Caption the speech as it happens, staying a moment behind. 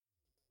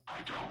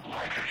don't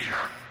like it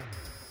here.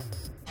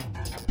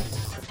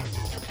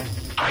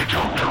 I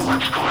don't know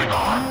what's going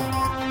on.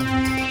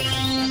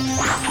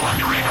 We're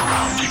blundering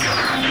around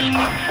together in this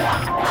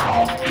unformed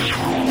world. His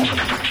rules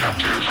and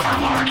objectives are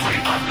largely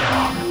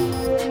unknown.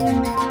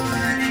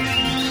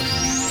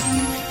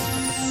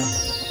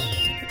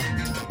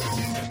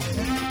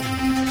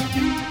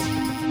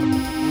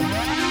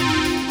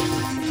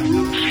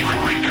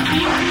 Seemingly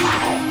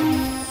indecipherable,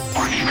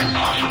 or even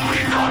possibly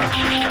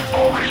non-existent,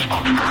 always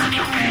on the verge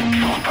of being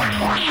killed by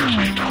forces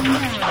we don't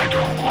understand. I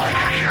don't like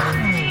it here.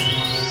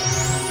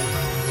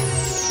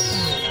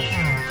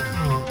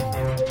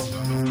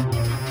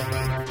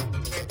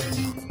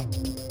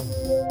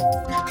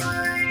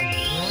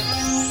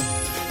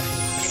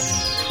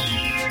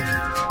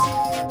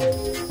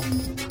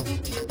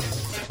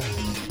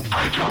 I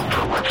don't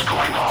know what's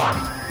going on.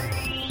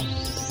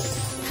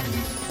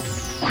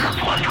 We're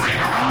blundering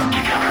around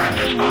together in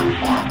this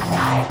unformed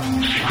world,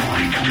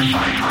 seemingly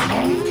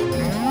indecipherable,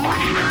 or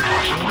even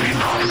possibly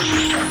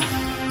non-existent.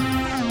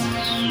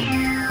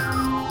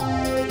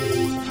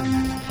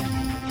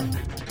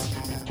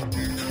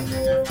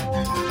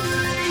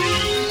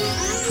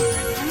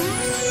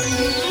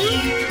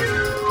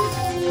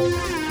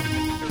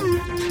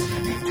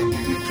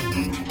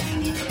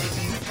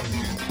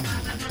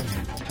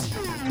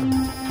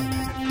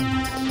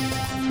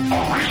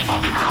 Always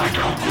wonder, I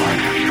don't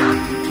like it here.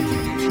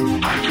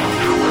 I don't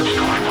know what's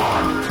going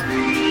on.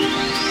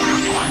 We're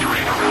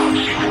blundering around,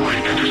 seemingly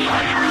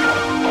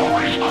indecipherable,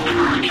 always on the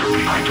verge of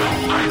being.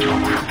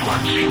 We're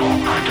blood Xeno.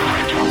 We're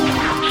Xeno.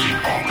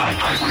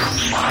 We're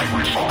slide,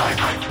 we're slide,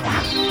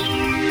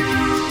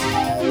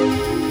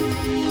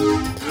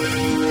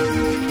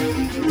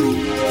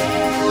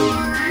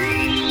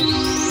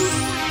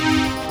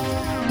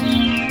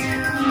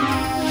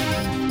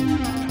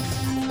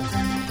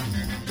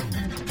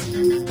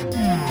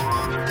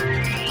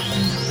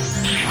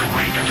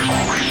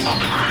 on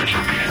the verge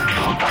of being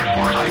killed by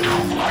force. I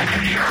don't like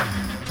it here.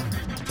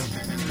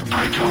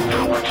 I don't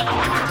know what's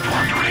going on. We're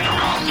blundering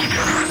around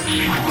together and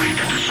seemingly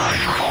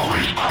indecipherable.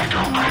 Always, we're see, I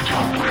don't like,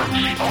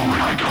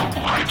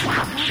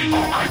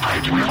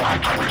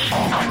 we're see, we're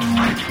so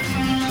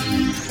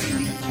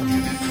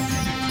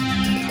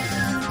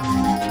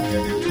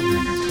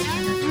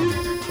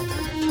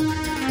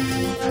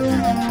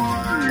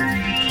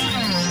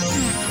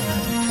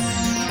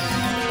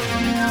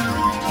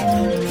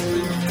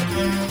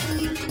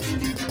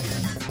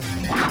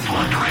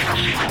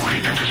seemingly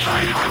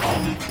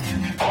indecipherable,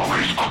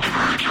 always on the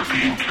verge of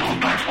being killed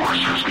by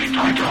forces we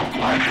I don't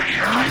like it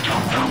here. I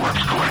don't know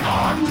what's going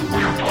on.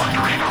 We're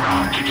blundering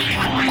around,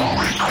 seemingly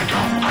always.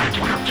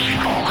 We're see,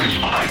 always.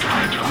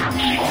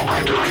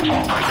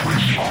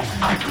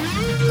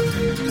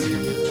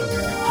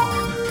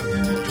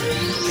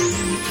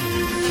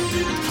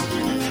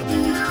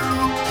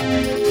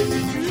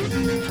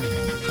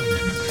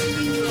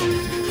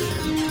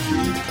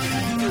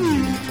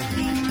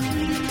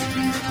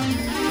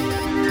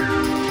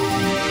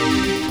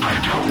 I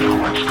don't know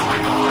what's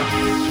going on.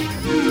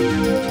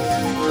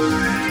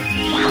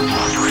 We're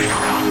blundering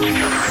around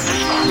together in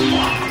this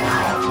unformed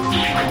world,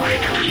 seemingly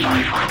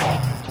indecipherable,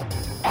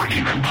 or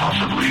even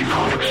possibly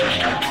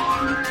non-existent.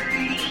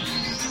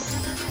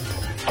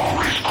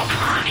 Always on the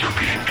verge of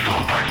being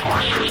killed by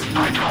forces.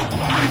 We're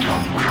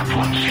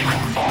blood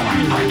seeming,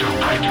 always, we're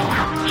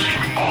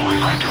seeming,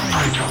 always, we're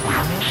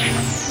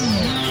seeming.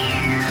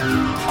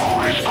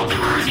 Always on the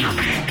verge of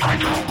being, I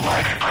don't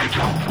like it,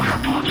 we're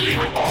blood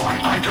seeming,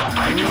 always, we're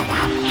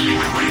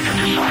seemingly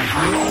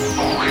indecipherable,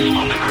 always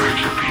on the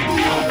verge of being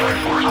killed by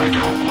force. I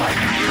don't like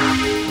it here.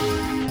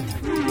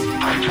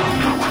 I don't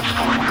know what's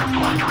going on. We're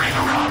blundering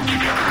around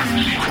together and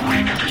seemingly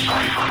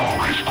indecipherable,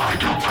 always, we're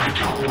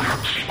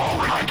see,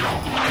 always,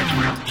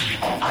 we're see,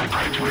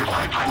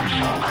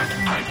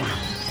 we're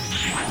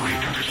seemingly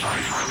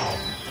indecipherable,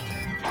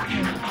 or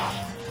even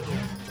possible.